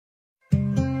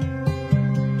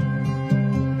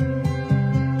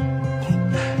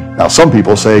Now, some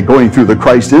people say going through the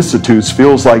Christ Institutes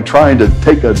feels like trying to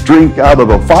take a drink out of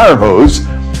a fire hose.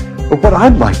 But what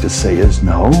I'd like to say is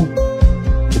no.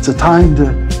 It's a time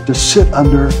to sit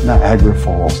under Niagara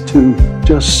Falls, to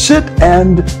just sit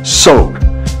and soak.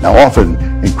 Now, often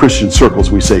in Christian circles,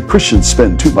 we say Christians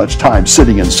spend too much time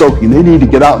sitting and soaking. They need to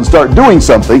get out and start doing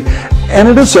something. And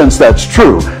in a sense, that's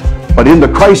true. But in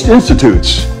the Christ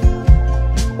Institutes,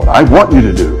 what I want you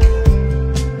to do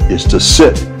is to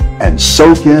sit and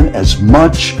soak in as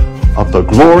much of the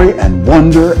glory and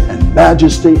wonder and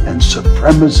majesty and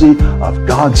supremacy of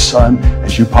God's Son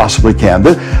as you possibly can.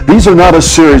 These are not a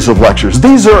series of lectures.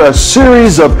 These are a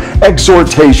series of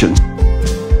exhortations.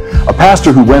 A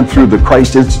pastor who went through the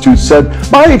Christ Institute said,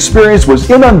 my experience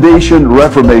was inundation,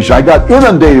 reformation. I got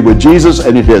inundated with Jesus,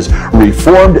 and it has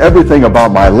reformed everything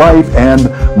about my life and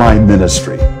my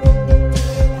ministry.